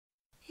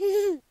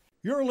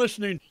You're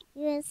listening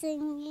You're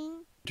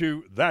singing.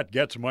 to That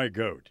Gets My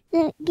Goat.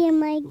 That get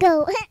my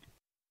goat.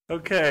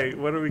 Okay,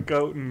 what are we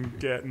goating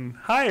getting?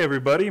 Hi,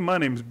 everybody. My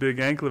name's Big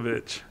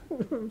Anklovich.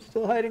 I'm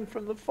still hiding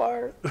from the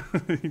fart.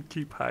 You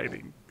keep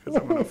hiding,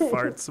 because I'm going to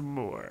fart some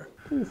more.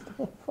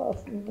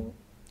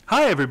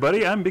 Hi,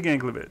 everybody. I'm Big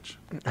Anklovich.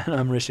 And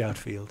I'm Rish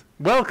Outfield.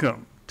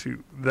 Welcome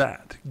to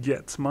That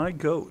Gets My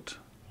Goat.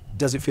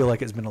 Does it feel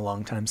like it's been a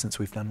long time since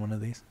we've done one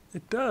of these?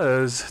 It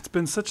does. It's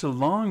been such a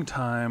long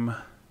time.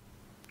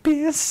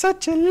 Been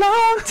such a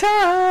long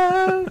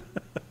time.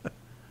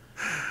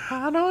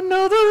 I don't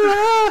know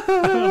the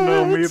words. I don't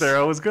know me either.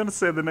 I was going to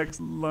say the next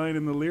line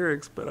in the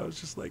lyrics, but I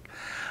was just like,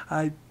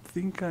 I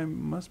think I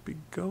must be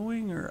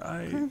going, or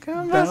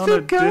down a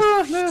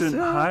distant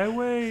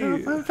highway.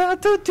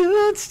 About the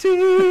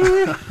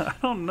Dunesteef. I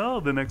don't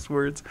know the next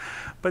words.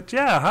 But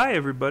yeah, hi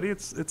everybody.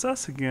 It's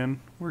us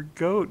again. We're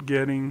goat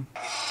getting.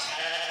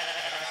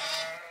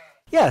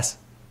 Yes,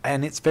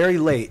 and it's very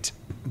late,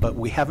 but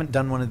we haven't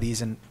done one of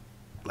these in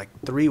like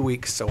 3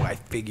 weeks, so I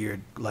figured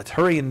let's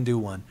hurry and do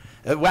one.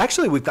 Well,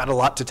 actually, we've got a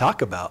lot to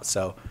talk about,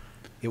 so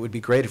it would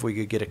be great if we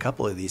could get a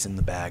couple of these in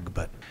the bag.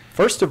 But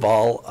first of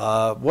all,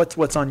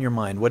 what's on your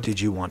mind? What did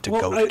you want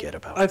to get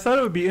about? I thought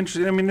it would be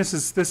interesting. I mean, this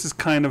is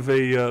kind of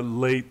a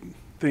late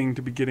thing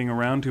to be getting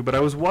around to, but I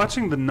was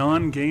watching the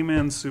non-gay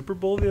man Super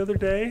Bowl the other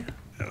day,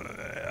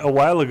 a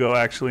while ago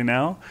actually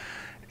now,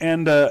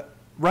 and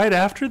right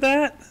after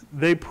that,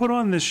 they put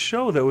on this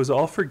show that was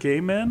all for gay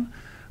men.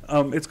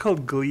 It's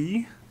called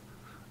Glee.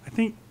 I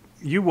think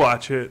you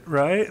watch it,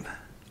 right?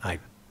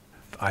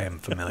 I am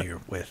familiar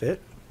with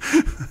it.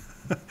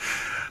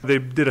 They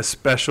did a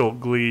special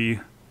Glee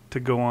to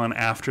go on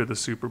after the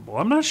Super Bowl.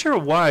 I'm not sure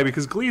why,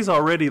 because Glee is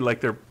already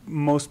like their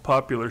most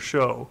popular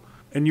show.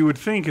 And you would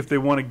think if they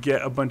want to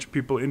get a bunch of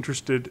people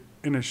interested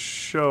in a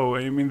show,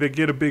 I mean, they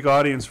get a big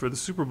audience for the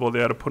Super Bowl,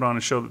 they ought to put on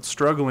a show that's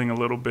struggling a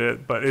little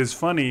bit, but is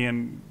funny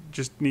and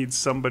just needs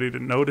somebody to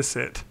notice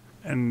it.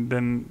 And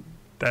then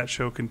that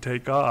show can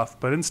take off.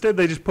 But instead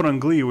they just put on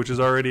Glee, which is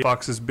already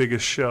Fox's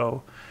biggest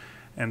show.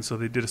 And so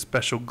they did a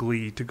special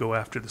Glee to go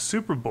after the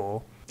Super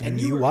Bowl. And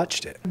you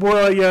watched it?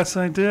 Well, yes,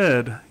 I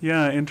did.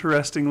 Yeah,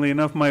 interestingly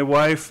enough, my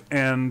wife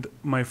and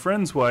my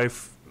friend's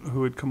wife,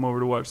 who had come over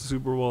to watch the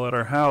Super Bowl at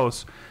our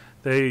house,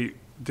 they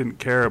didn't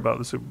care about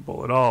the Super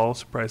Bowl at all,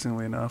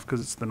 surprisingly enough,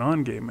 because it's the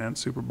non-gay man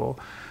Super Bowl.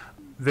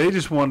 They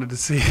just wanted to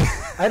see.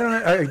 I don't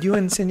know. Are you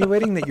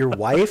insinuating that your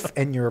wife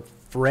and your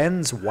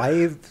friend's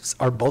wives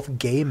are both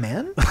gay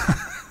men?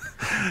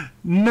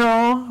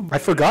 No. I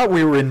forgot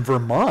we were in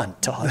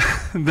Vermont, Todd.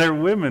 They're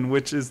women,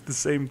 which is the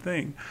same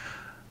thing.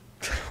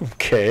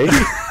 Okay.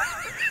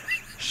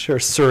 Sure,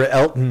 Sir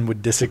Elton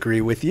would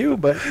disagree with you,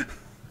 but...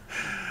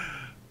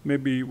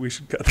 Maybe we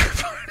should cut that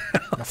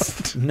part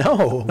out.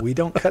 No, we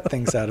don't cut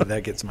things out of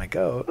That Gets My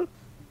Goat.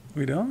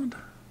 We don't?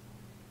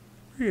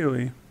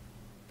 Really?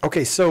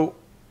 Okay, so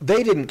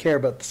they didn't care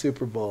about the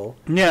Super Bowl.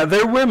 Yeah,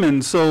 they're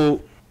women,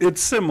 so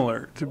it's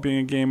similar to being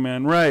a gay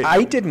man, right?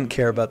 I didn't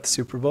care about the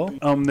Super Bowl.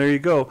 There you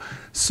go.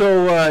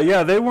 So,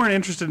 yeah, they weren't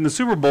interested in the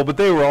Super Bowl, but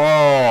they were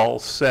all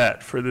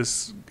set for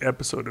this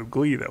episode of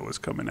Glee that was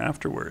coming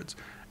afterwards.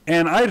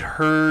 And I'd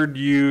heard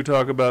you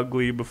talk about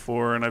Glee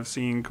before, and I've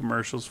seen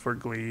commercials for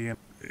Glee. And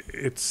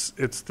it's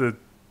the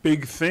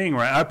big thing,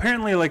 right?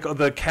 Apparently, like,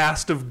 the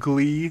cast of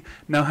Glee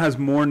now has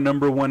more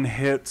 #1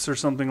 hits or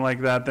something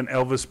like that than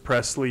Elvis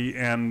Presley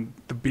and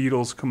the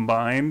Beatles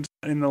combined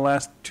in the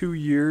last 2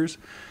 years.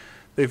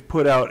 They've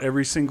put out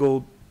every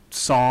single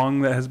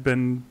song that has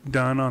been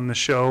done on the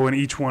show, and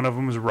each one of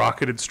them is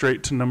rocketed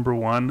straight to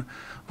 #1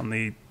 on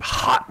the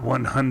Hot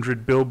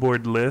 100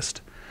 Billboard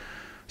list.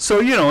 So,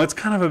 you know, it's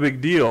kind of a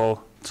big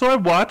deal. So I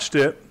watched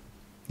it.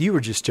 You were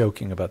just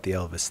joking about the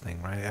Elvis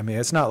thing, right? I mean,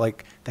 it's not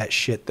like that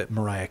shit that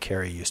Mariah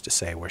Carey used to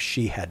say where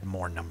she had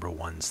more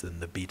 #1s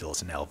than the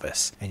Beatles and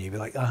Elvis. And you'd be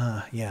like,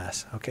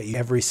 yes, okay.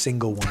 Every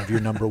single one of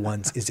your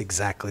 #1s is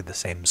exactly the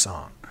same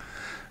song.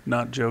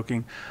 Not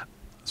joking.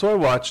 So I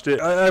watched it.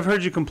 I've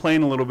heard you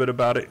complain a little bit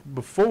about it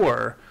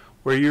before,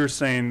 where you're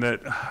saying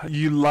that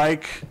you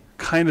like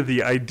kind of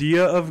the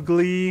idea of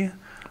Glee.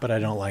 But I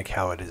don't like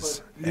how it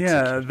is executed.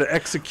 Yeah, the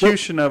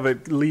execution of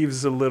it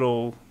leaves a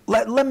little...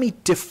 Let me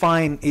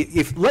define,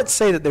 let's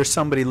say that there's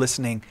somebody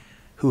listening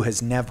who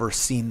has never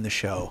seen the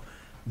show.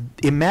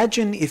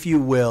 Imagine, if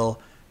you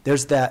will,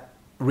 there's that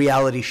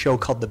reality show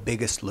called The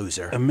Biggest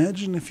Loser.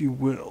 Imagine, if you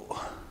will,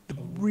 the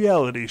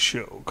reality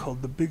show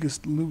called The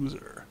Biggest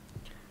Loser.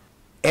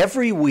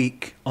 Every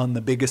week on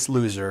The Biggest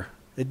Loser,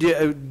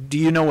 do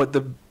you know what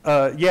the...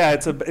 Yeah,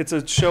 it's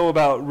a show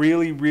about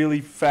really,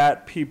 really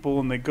fat people,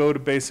 and they go to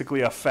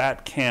basically a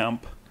fat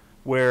camp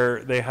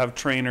where they have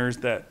trainers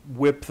that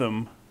whip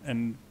them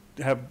and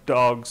have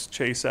dogs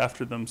chase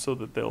after them so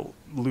that they'll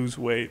lose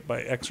weight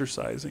by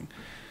exercising.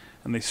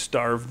 And they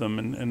starve them,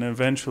 and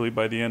eventually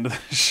by the end of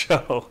the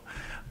show,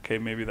 okay,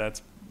 maybe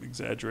that's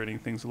exaggerating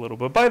things a little,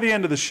 but by the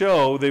end of the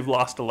show, they've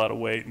lost a lot of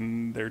weight,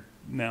 and they're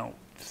now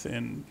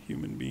thin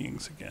human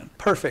beings again.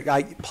 Perfect.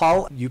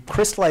 Paul, you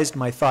crystallized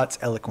my thoughts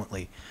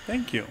eloquently.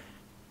 Thank you.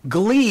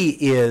 Glee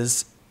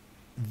is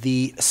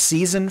the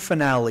season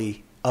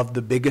finale of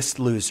The Biggest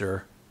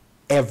Loser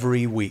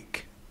every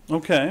week.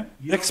 Okay.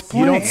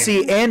 You don't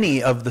see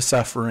any of the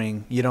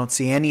suffering. You don't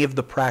see any of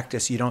the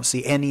practice. You don't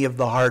see any of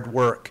the hard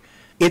work.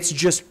 It's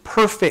just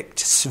perfect,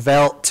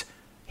 svelte,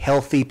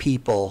 healthy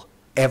people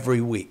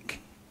every week.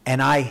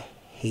 And I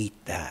hate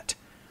that.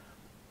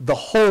 The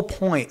whole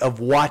point of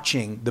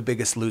watching The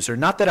Biggest Loser,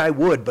 not that I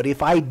would, but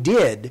if I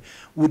did,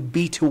 would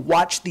be to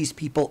watch these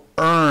people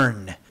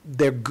earn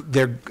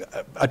their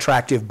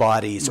attractive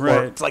bodies. Right.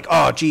 Or it's like,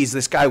 oh, geez,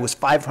 this guy was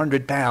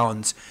 500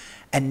 pounds.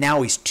 And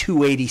now he's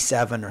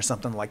 287 or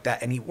something like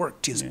that, and he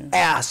worked his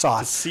ass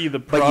off. To see the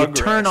progress. But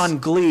you turn on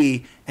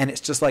Glee, and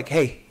it's just like,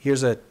 hey,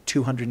 here's a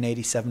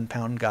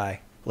 287-pound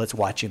guy. Let's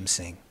watch him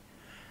sing.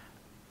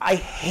 I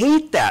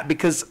hate that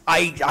because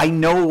I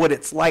know what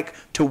it's like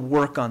to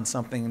work on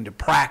something and to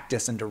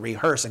practice and to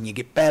rehearse, and you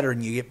get better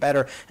and you get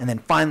better, and then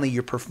finally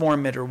you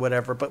perform it or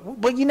whatever.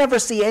 But you never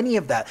see any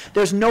of that.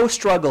 There's no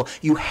struggle.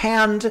 You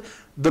hand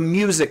the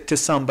music to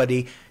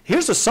somebody.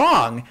 Here's a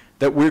song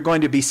that we're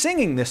going to be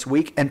singing this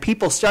week, and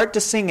people start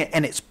to sing it,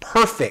 and it's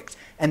perfect.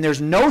 And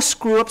there's no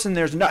screw-ups, and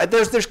there's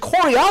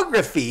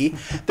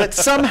choreography that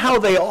somehow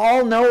they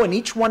all know, and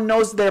each one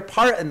knows their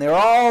part, and they're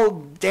all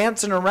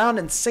dancing around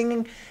and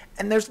singing,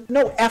 and there's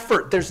no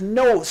effort, there's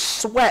no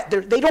sweat.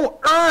 They don't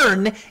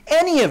earn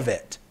any of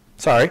it.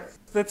 Sorry.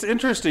 That's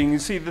interesting. You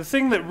see, the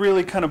thing that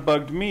really kind of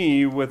bugged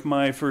me with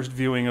my first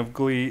viewing of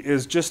Glee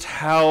is just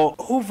how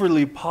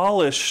overly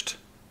polished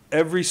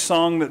every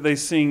song that they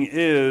sing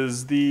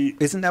is.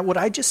 Isn't that what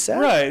I just said?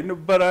 Right,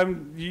 but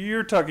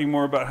you're talking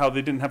more about how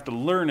they didn't have to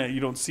learn it.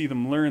 You don't see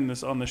them learn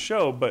this on the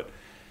show, but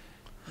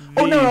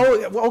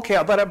no,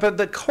 okay, but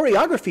the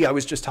choreography I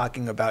was just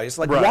talking about is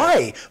like,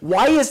 right.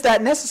 Why is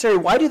that necessary?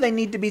 Why do they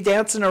need to be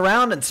dancing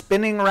around and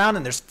spinning around,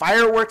 and there's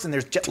fireworks and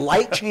there's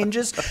light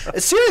changes?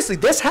 Seriously,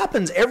 this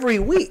happens every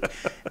week,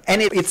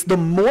 and it's the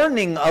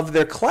morning of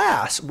their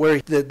class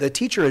where the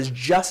teacher has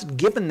just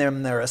given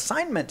them their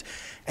assignment.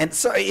 And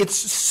so it's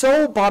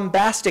so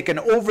bombastic and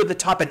over the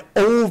top and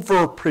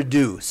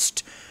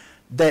overproduced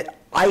that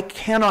I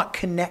cannot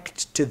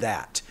connect to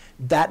that.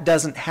 That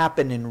doesn't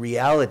happen in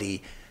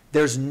reality.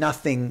 There's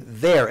nothing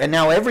there. And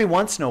now every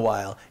once in a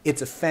while,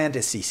 it's a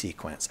fantasy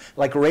sequence.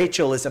 Like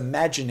Rachel is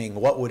imagining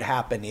what would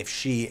happen if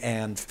she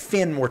and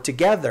Finn were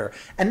together.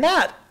 And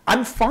that,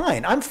 I'm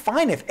fine. I'm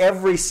fine if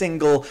every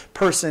single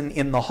person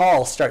in the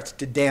hall starts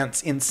to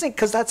dance in sync,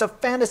 because that's a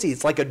fantasy.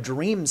 It's like a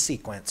dream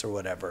sequence or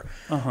whatever.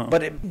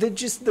 But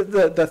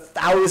the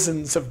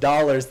thousands of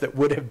dollars that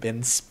would have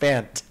been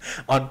spent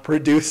on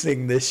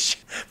producing this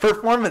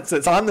performance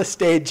that's on the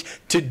stage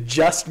to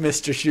just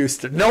Mr.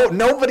 Schuster.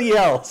 Nobody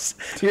else.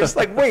 You're just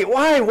like, wait,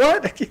 why?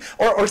 What?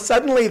 Or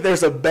suddenly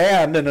there's a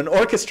band and an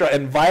orchestra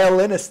and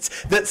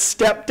violinists that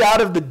stepped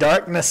out of the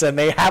darkness and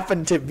they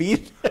happen to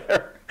be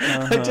there.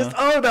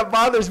 That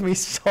bothers me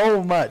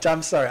so much.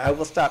 I'm sorry. I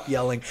will stop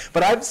yelling.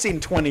 But I've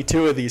seen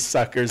 22 of these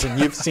suckers, and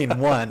you've seen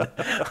one.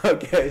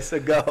 Okay, so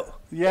go.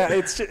 Yeah,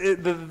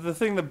 the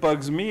thing that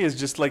bugs me is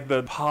just like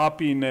the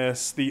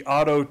poppiness, the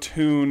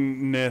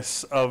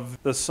auto-tune-ness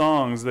of the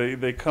songs.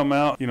 They come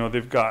out,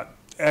 they've got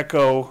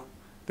echo,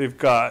 they've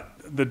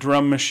got the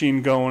drum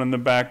machine going in the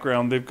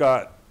background, they've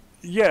got,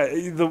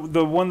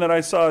 the one that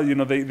I saw,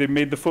 they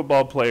made the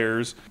football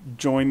players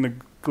join the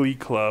Glee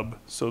club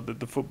so that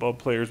the football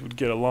players would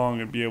get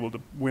along and be able to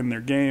win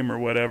their game or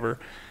whatever.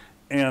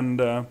 And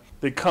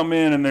they come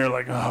in and they're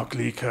like, oh,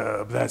 Glee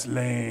club, that's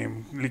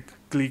lame.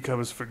 Glee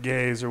club is for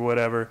gays or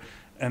whatever.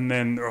 And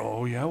then,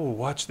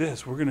 watch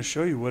this. We're going to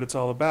show you what it's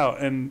all about.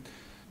 And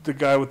the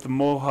guy with the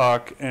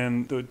mohawk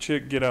and the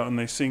chick get out and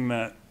they sing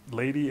that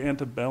Lady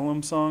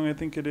Antebellum song, I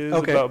think it is,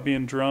 about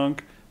being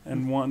drunk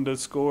and wanting to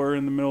score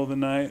in the middle of the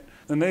night.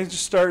 And they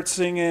just start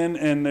singing,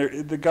 and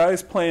the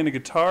guy's playing a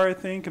guitar, I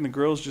think, and the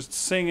girl's just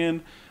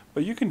singing.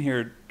 But you can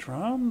hear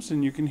drums,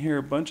 and you can hear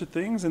a bunch of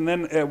things. And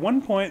then at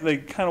one point, they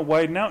kind of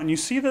widen out, and you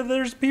see that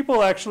there's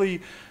people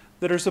actually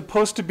that are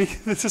supposed to be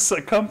this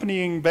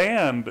accompanying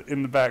band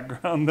in the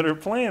background that are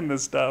playing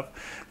this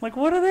stuff. Like,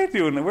 what are they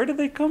doing? Where did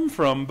they come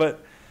from?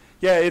 But,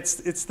 yeah,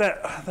 it's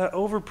that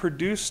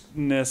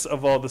overproducedness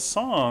of all the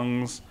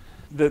songs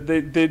that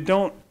they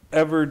don't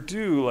ever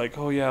do, like,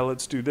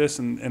 let's do this,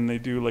 and they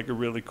do like a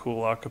really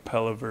cool a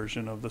cappella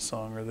version of the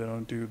song, or they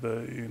don't do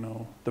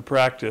the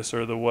practice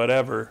or the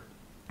whatever.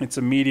 It's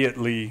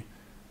immediately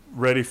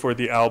ready for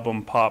the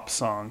album pop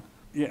song.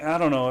 I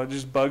don't know, it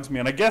just bugs me,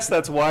 and I guess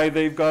that's why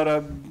they've got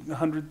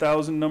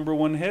 100,000 number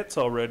one hits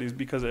already, is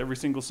because every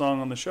single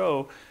song on the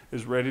show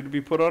is ready to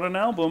be put on an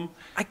album.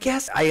 I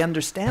guess I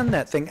understand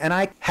that thing, and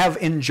I have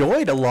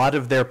enjoyed a lot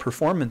of their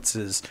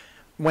performances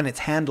when it's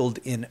handled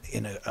in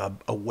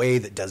a way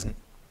that doesn't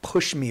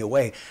push me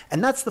away.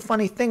 And that's the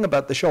funny thing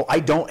about the show.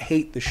 I don't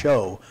hate the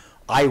show.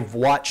 I've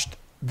watched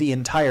the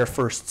entire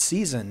first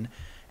season,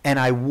 And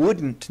I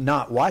wouldn't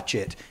not watch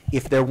it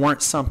if there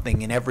weren't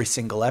something in every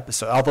single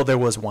episode, although there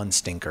was one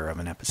stinker of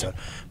an episode.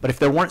 But if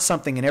there weren't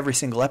something in every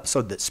single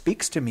episode that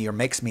speaks to me or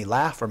makes me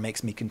laugh or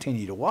makes me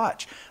continue to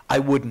watch, I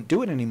wouldn't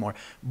do it anymore.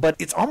 But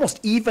it's almost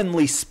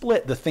evenly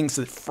split, the things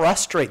that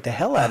frustrate the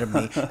hell out of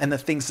me and the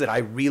things that I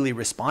really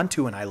respond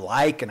to and I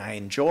like and I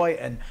enjoy.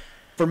 And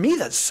for me,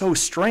 that's so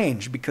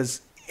strange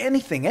because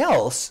anything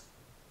else,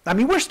 I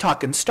mean, we're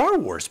talking Star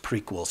Wars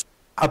prequels.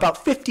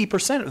 About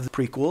 50% of the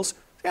prequels,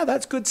 yeah,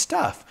 that's good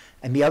stuff.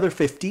 And the other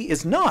 50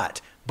 is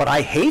not. But I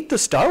hate the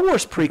Star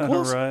Wars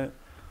prequels. Right.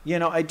 You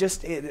know, I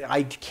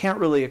can't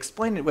really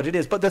explain it what it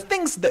is. But the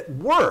things that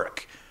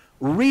work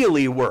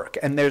really work.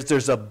 And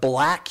there's a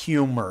black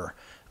humor,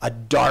 a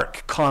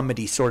dark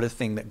comedy sort of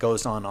thing that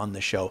goes on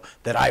the show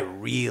that I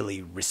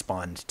really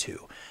respond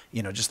to.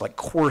 You know, just like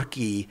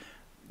quirky,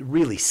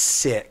 really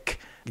sick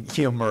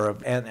humor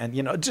and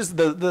you know, just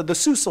the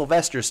Sue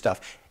Sylvester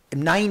stuff.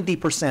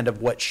 90%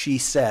 of what she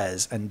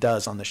says and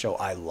does on the show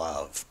I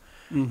love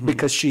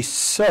because she's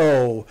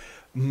so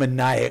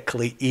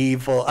maniacally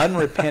evil,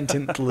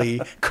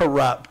 unrepentantly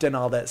corrupt and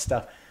all that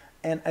stuff.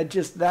 And I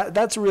just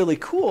that's really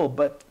cool,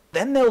 but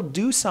then they'll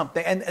do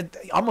something and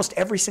almost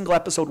every single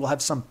episode will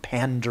have some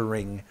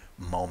pandering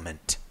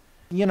moment.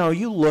 You know,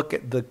 you look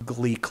at the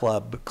Glee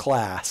Club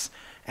class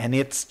and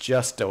it's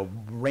just a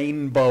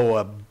rainbow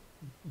of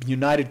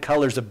United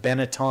colors of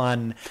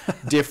Benetton,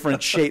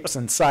 different shapes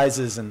and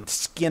sizes and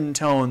skin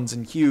tones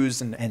and hues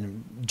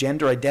and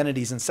gender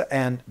identities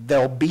and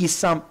there'll be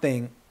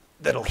something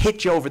that'll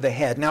hit you over the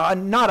head. Now,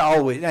 not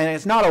always, and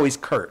it's not always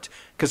Kurt,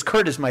 because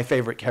Kurt is my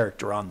favorite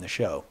character on the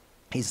show.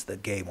 He's the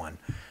gay one.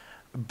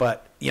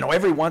 But, you know,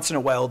 every once in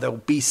a while there'll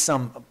be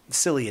some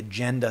silly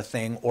agenda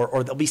thing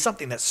or there'll be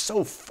something that's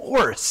so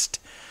forced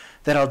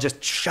that I'll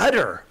just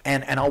shudder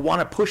and I'll want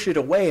to push it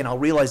away and I'll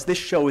realize this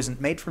show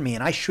isn't made for me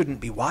and I shouldn't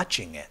be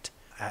watching it.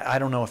 I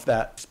don't know if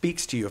that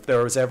speaks to you, if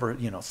there was ever,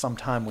 you know, some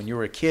time when you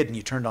were a kid and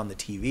you turned on the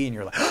TV and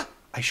you're like, oh,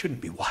 I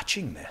shouldn't be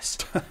watching this,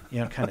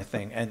 you know, kind of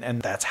thing.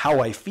 And that's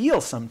how I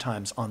feel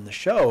sometimes on the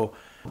show.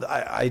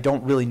 I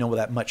don't really know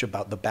that much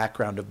about the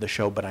background of the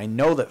show, but I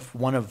know that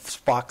one of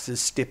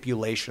Fox's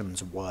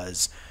stipulations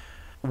was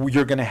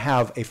you're going to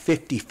have a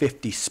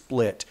 50-50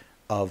 split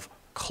of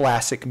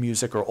classic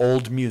music or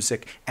old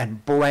music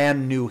and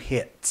brand new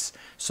hits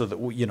so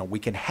that you know we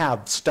can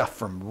have stuff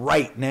from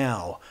right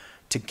now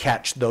to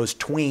catch those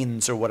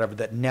tweens or whatever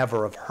that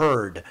never have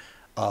heard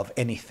of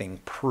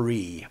anything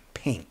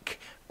pre-Pink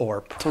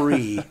or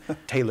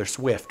pre-Taylor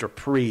Swift or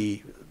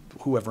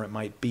pre-whoever it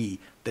might be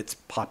that's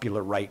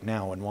popular right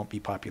now and won't be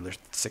popular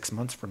 6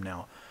 months from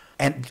now.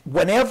 And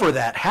whenever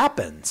that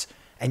happens,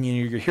 and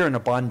you're hearing a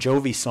Bon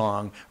Jovi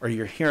song, or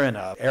you're hearing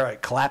a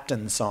Eric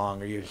Clapton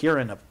song, or you're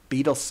hearing a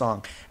Beatles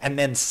song, and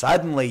then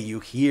suddenly you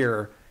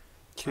hear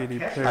Katy a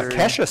Perry.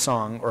 Kesha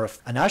song or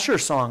an Usher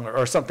song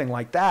or something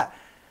like that,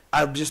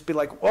 I'll just be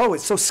like, "Whoa,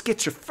 it's so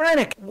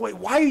schizophrenic!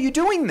 Why are you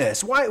doing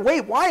this? Why?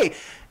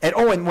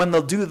 And when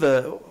they'll do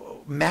the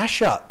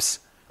mashups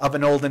of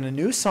an old and a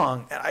new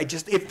song,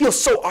 it feels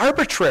so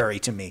arbitrary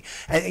to me.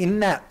 And in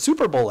that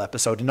Super Bowl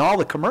episode, in all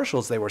the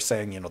commercials, they were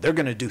saying, you know, they're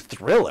going to do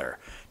Thriller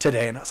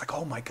today. And I was like,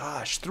 oh my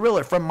gosh,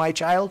 Thriller from my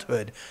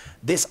childhood.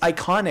 This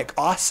iconic,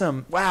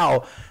 awesome,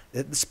 wow,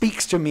 it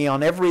speaks to me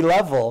on every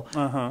level.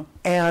 Uh-huh.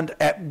 And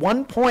at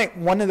one point,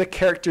 one of the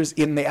characters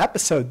in the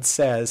episode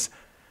says,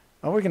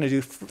 oh, we're going to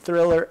do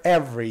Thriller.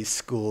 Every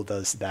school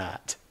does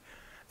that.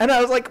 And I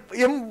was like,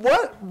 in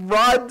what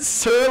Rod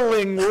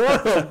Serling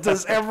world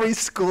does every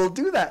school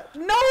do that?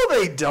 No,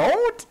 they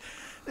don't.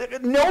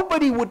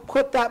 Nobody would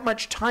put that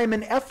much time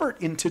and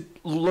effort into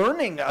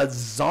learning a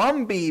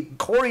zombie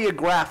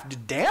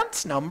choreographed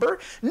dance number.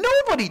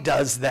 Nobody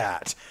does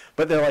that.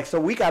 But they're like, so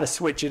we got to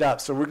switch it up.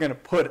 So we're going to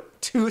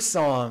put 2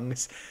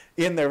 songs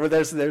in there. Where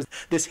there's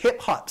this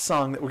hip-hop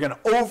song that we're going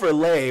to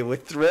overlay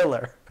with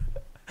Thriller.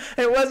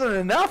 It wasn't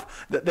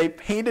enough that they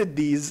painted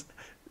these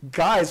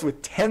guys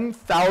with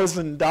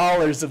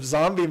 $10,000 of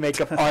zombie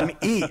makeup on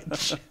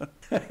each.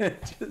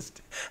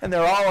 And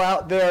they're all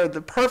out there,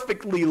 they're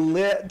perfectly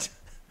lit.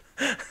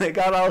 They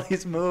got all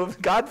these moves.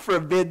 God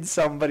forbid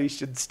somebody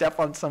should step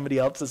on somebody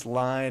else's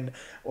line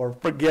or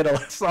forget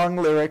a song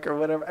lyric or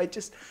whatever.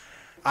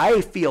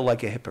 I feel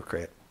like a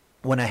hypocrite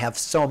when I have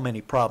so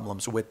many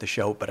problems with the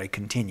show, but I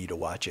continue to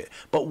watch it.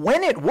 But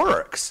when it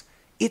works,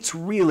 it's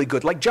really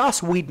good. Like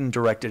Joss Whedon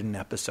directed an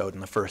episode in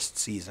the first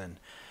season,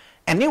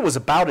 and it was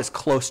about as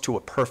close to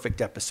a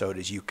perfect episode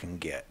as you can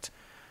get,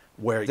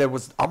 where there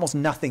was almost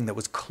nothing that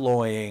was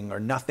cloying or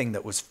nothing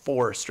that was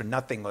forced or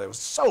nothing that was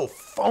so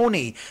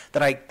phony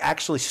that I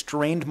actually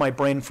strained my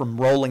brain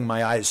from rolling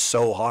my eyes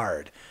so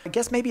hard. I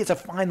guess maybe it's a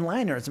fine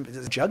line or it's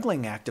a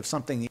juggling act of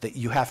something that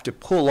you have to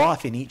pull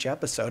off in each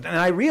episode. And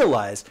I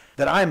realize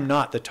that I'm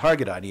not the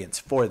target audience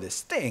for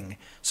this thing,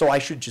 so I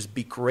should just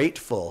be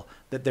grateful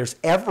that there's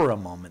ever a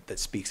moment that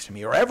speaks to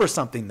me or ever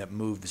something that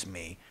moves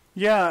me.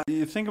 Yeah,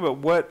 you think about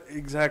what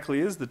exactly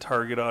is the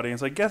target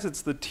audience. I guess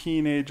it's the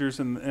teenagers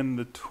and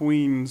the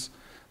tweens,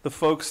 the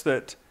folks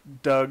that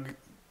dug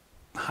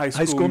high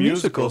school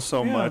musicals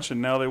so much, and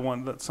now they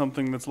want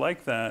something that's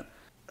like that.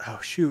 Oh,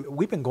 shoot.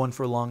 We've been going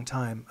for a long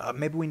time.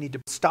 Maybe we need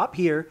to stop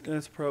here.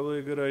 That's probably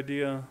a good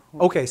idea.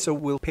 Okay, so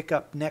we'll pick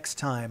up next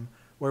time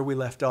where we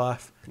left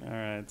off. All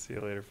right. See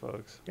you later,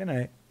 folks. Good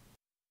night.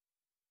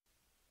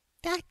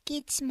 That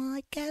Gets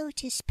My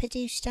Goat is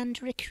produced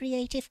under a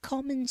Creative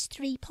Commons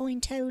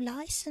 3.0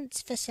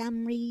 license for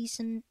some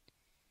reason.